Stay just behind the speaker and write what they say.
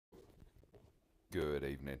Good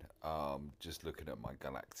evening. Just looking at my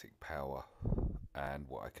galactic power and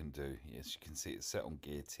what I can do. As you can see, it's set on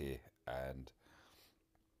gear tier, and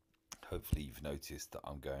hopefully you've noticed that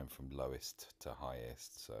I'm going from lowest to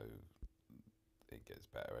highest, so it gets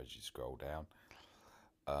better as you scroll down.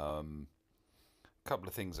 A couple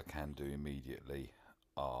of things I can do immediately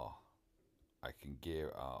are I can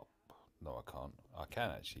gear up. No, I can't. I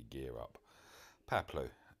can actually gear up Paploo.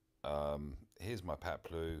 Here's my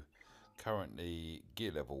Paploo. Currently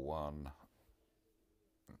gear level 1,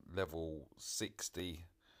 level 60,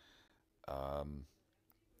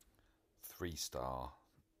 3-star,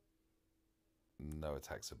 no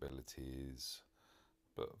attacks abilities,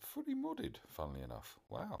 but fully modded, funnily enough.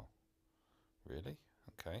 Wow, really?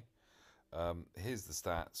 Okay. Here's the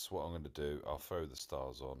stats. What I'm going to do, I'll throw the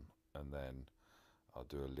stars on, and then I'll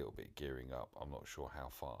do a little bit gearing up. I'm not sure how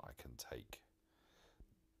far I can take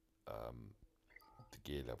the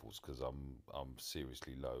gear levels, because I'm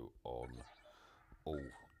seriously low on all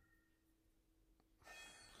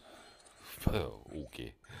all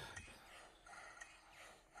gear.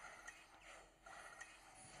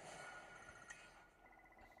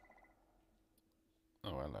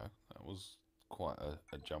 Oh, hello. That was quite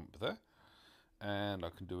a jump there. And I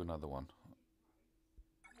can do another one.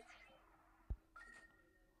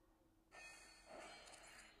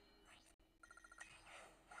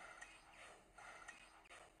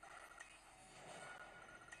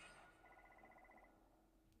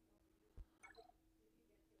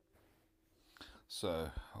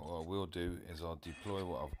 So what I will do is I'll deploy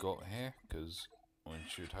what I've got here, because I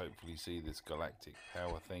should hopefully see this galactic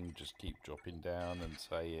power thing just keep dropping down and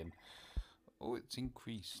saying, oh, it's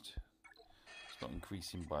increased. It's not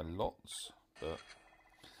increasing by lots, but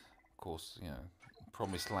of course, you know,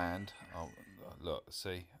 promised land. Oh, look,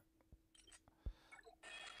 see,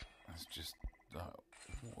 that's just,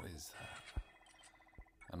 what is that?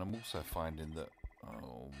 And I'm also finding that,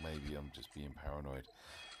 oh, maybe I'm just being paranoid,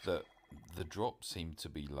 that the drops seem to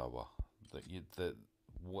be lower. That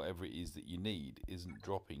whatever it is that you need isn't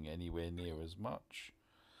dropping anywhere near as much.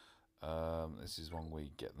 This is one where you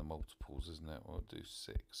get the multiples, isn't it? We'll do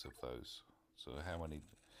 6 of those. So how many?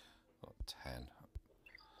 Got 10.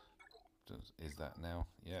 Is that now?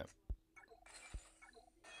 Yeah.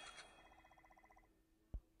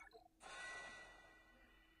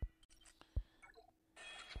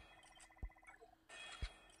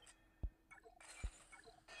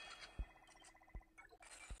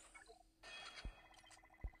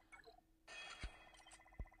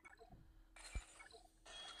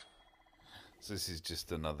 So this is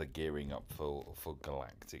just another gearing up for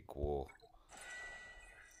Galactic War.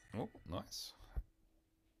 Oh, nice.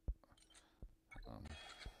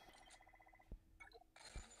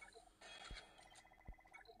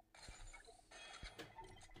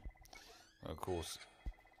 Of course,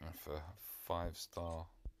 for 5-star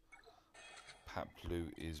Paploo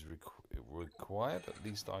is required. At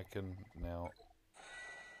least I can now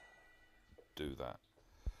do that.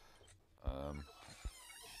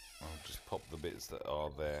 I'll just pop the bits that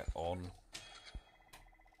are there on.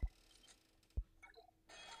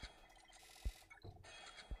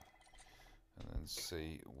 And then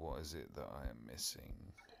see what is it that I am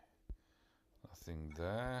missing. Nothing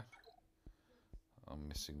there. I'm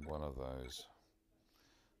missing one of those.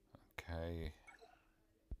 Okay.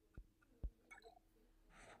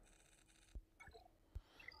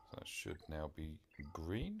 That should now be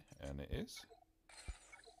green, and it is.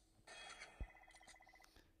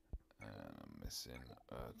 And I'm missing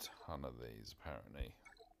a ton of these, apparently.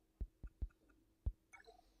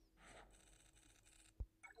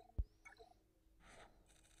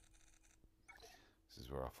 This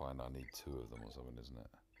is where I find I need 2 of them or something, isn't it?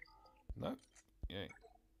 No? Yay.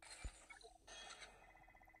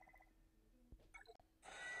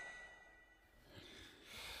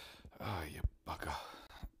 Oh, you bugger.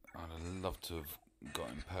 I'd love to have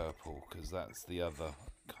gotten purple, because that's the other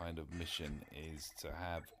kind of mission, is to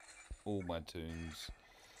have all my toons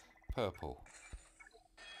purple.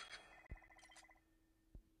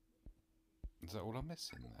 Is that all I'm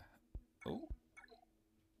missing there? Oh,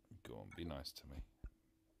 go on, be nice to me.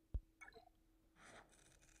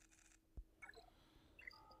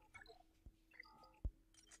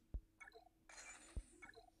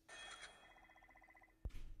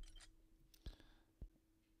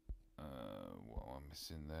 What am I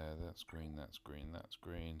missing there? That's green, that's green, that's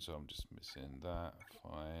green. So I'm just missing that.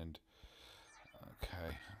 Find.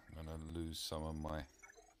 Okay, I'm going to lose some of my...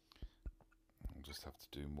 I'll just have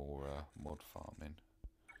to do more mod farming.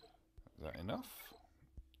 Is that enough?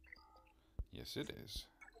 Yes, it is.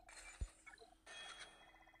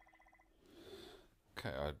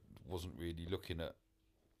 Okay, I wasn't really looking at.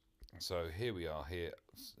 So here we are here.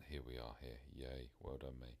 Here we are here. Yay, well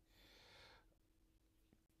done me.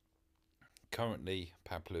 Currently,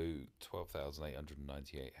 Paploo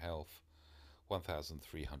 12,898 health,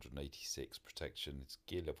 1,386 protection. It's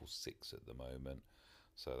gear level 6 at the moment,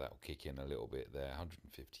 so that will kick in a little bit there.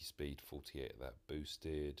 150 speed, 48 of that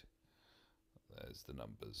boosted. There's the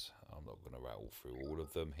numbers. I'm not going to rattle through all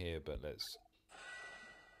of them here, but let's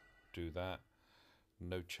do that.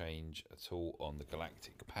 No change at all on the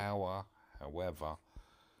galactic power. However,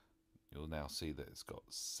 you'll now see that it's got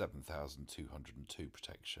 7,202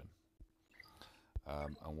 protection.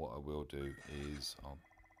 And what I will do is I'll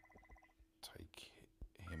take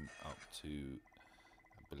him up to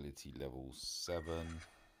ability level 7.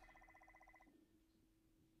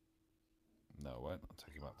 No, I won't. I'll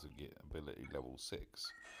take him up to get ability level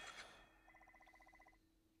 6.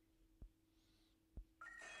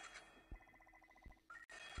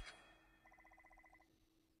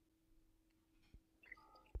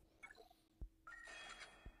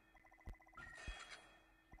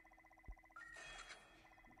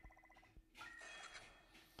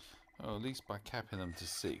 Oh, at least by capping them to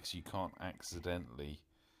 6, you can't accidentally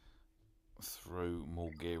throw more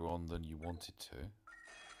gear on than you wanted to.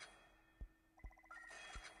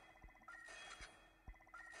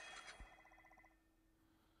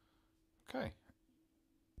 Okay.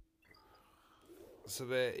 So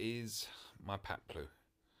there is my Paploo.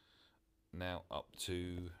 Now up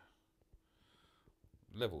to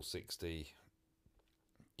level 60,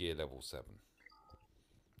 gear level 7.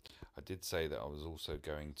 I did say that I was also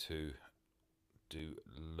going to do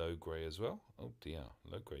Logray as well. Oh dear,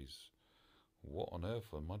 Logray's... What on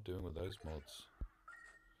earth am I doing with those mods?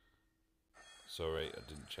 Sorry, I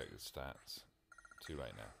didn't check the stats. Too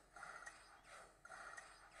late now.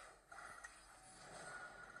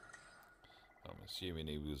 I'm assuming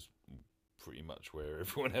he was pretty much where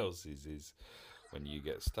everyone else's is when you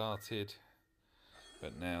get started.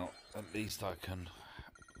 But now, at least I can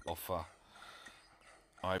offer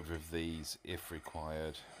either of these if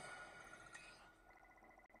required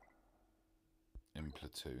in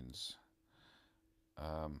platoons.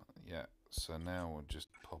 Yeah, so now we'll just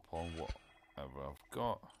pop on whatever I've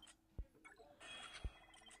got.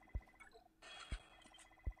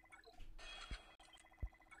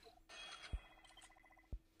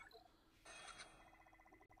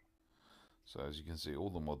 So as you can see,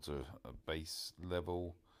 all the mods are at base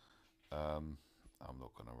level. I'm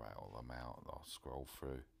not going to rattle them out. I'll scroll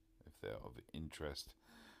through if they're of interest,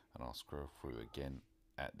 and I'll scroll through again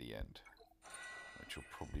at the end, which will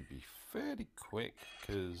probably be fairly quick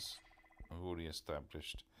because I've already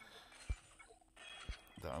established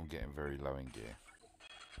that I'm getting very low in gear.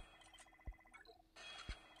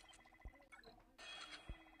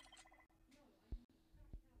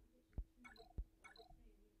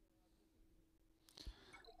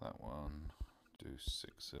 That one, do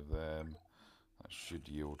 6 of them. That should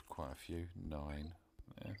yield quite a few. 9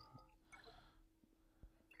 there.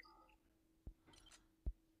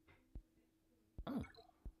 Oh.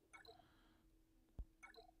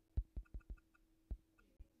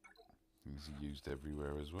 These are used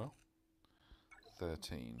everywhere as well.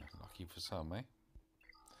 13. Lucky for some, eh?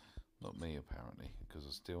 Not me, apparently, because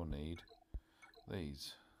I still need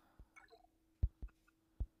these.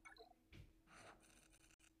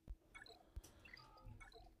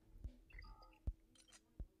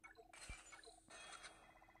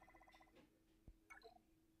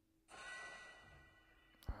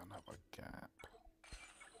 Another gap.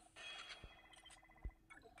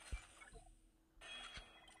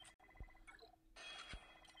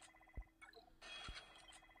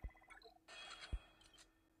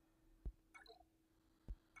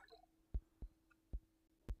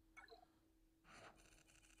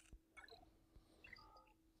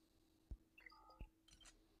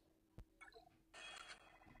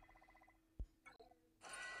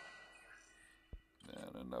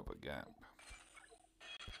 And another gap.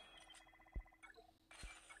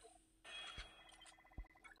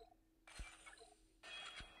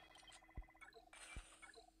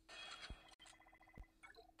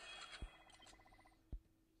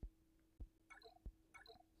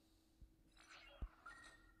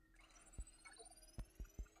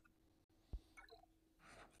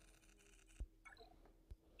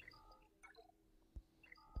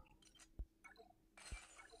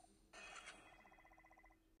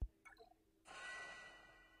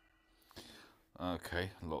 Okay,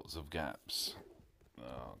 lots of gaps.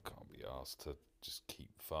 Oh, can't be asked to just keep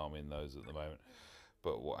farming those at the moment.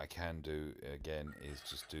 But what I can do again is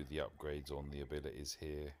just do the upgrades on the abilities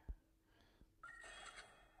here.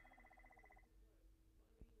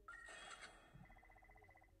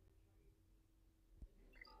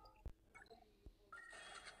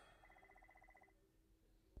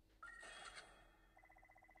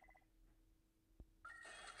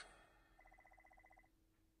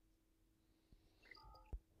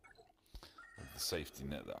 safety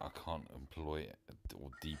net that I can't employ or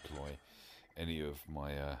deploy any of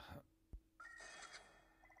my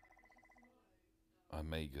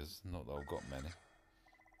Omegas. Not that I've got many.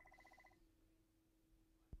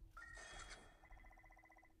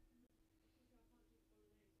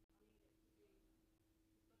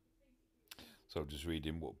 So I'm just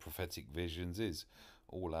reading what Prophetic Visions is.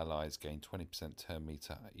 All allies gain 20% turn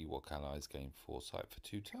meter. Ewok allies gain foresight for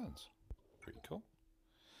 2 turns. Pretty cool.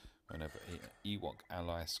 Whenever an Ewok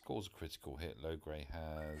ally scores a critical hit, Logray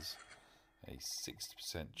has a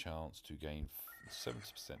 60% chance to gain, 70%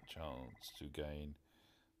 chance to gain,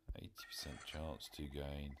 80% chance to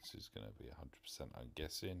gain. This is going to be 100%, I'm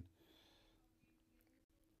guessing.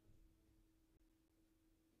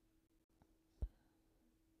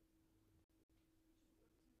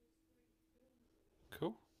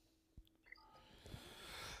 Cool.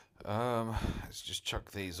 Let's just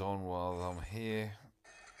chuck these on while I'm here.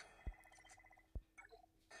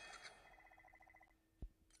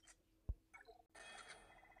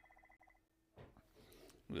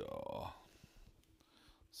 Yeah.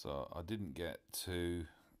 So I didn't get to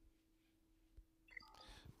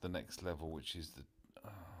the next level, which is the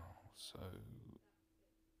so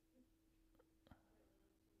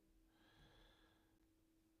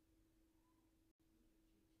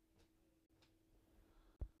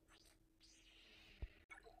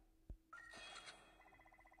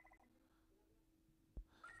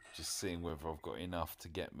just seeing whether I've got enough to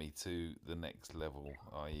get me to the next level,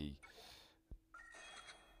 i.e.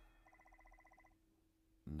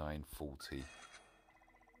 940.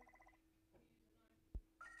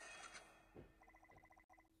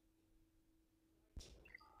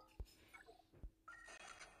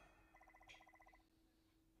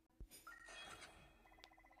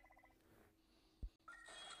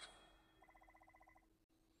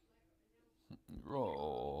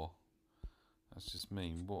 Raw. That's just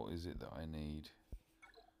mean. What is it that I need?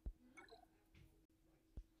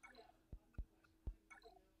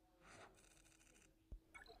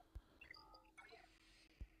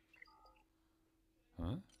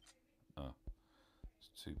 Huh? Oh, it's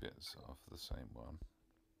 2 bits off the same one.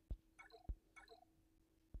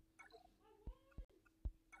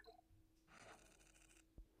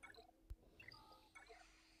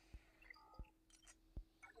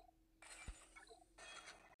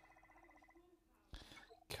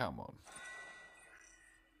 Come on.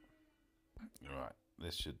 Right,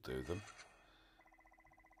 this should do them.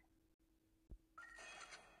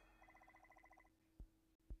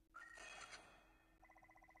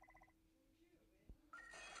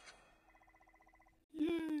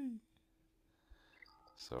 Yay!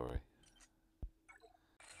 Sorry.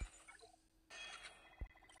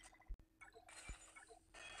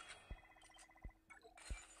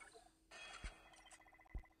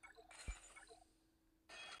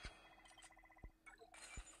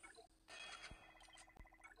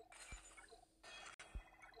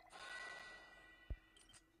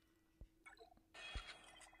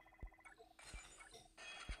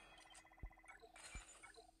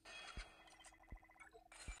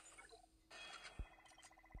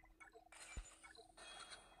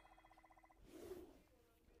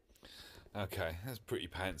 Okay, that's pretty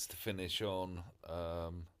pants to finish on.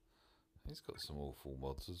 He's got some awful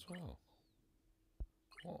mods as well.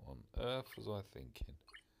 What on earth was I thinking?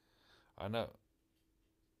 I know.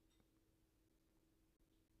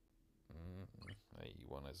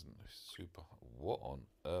 81 isn't super. What on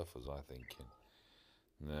earth was I thinking?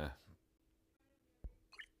 Nah.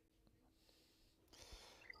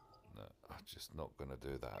 No, I'm just not going to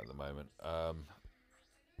do that at the moment.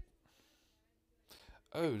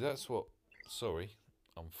 Oh, that's what. Sorry,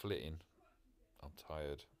 I'm flitting. I'm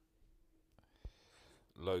tired.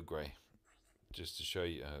 Logray. Just to show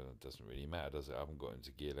you, it doesn't really matter, does it? I haven't got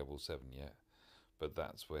into gear level 7 yet. But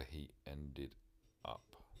that's where he ended up.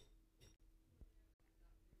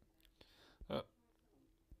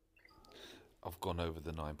 I've gone over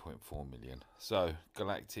the 9.4 million. So,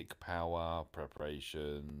 galactic power,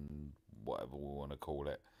 preparation, whatever we want to call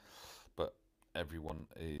it. But everyone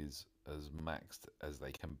is as maxed as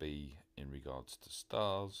they can be in regards to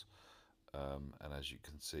stars. And as you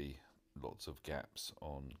can see, lots of gaps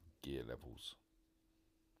on gear levels.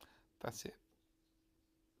 That's it.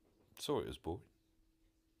 Sorry it was boring.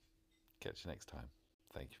 Catch you next time.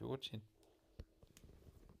 Thank you for watching.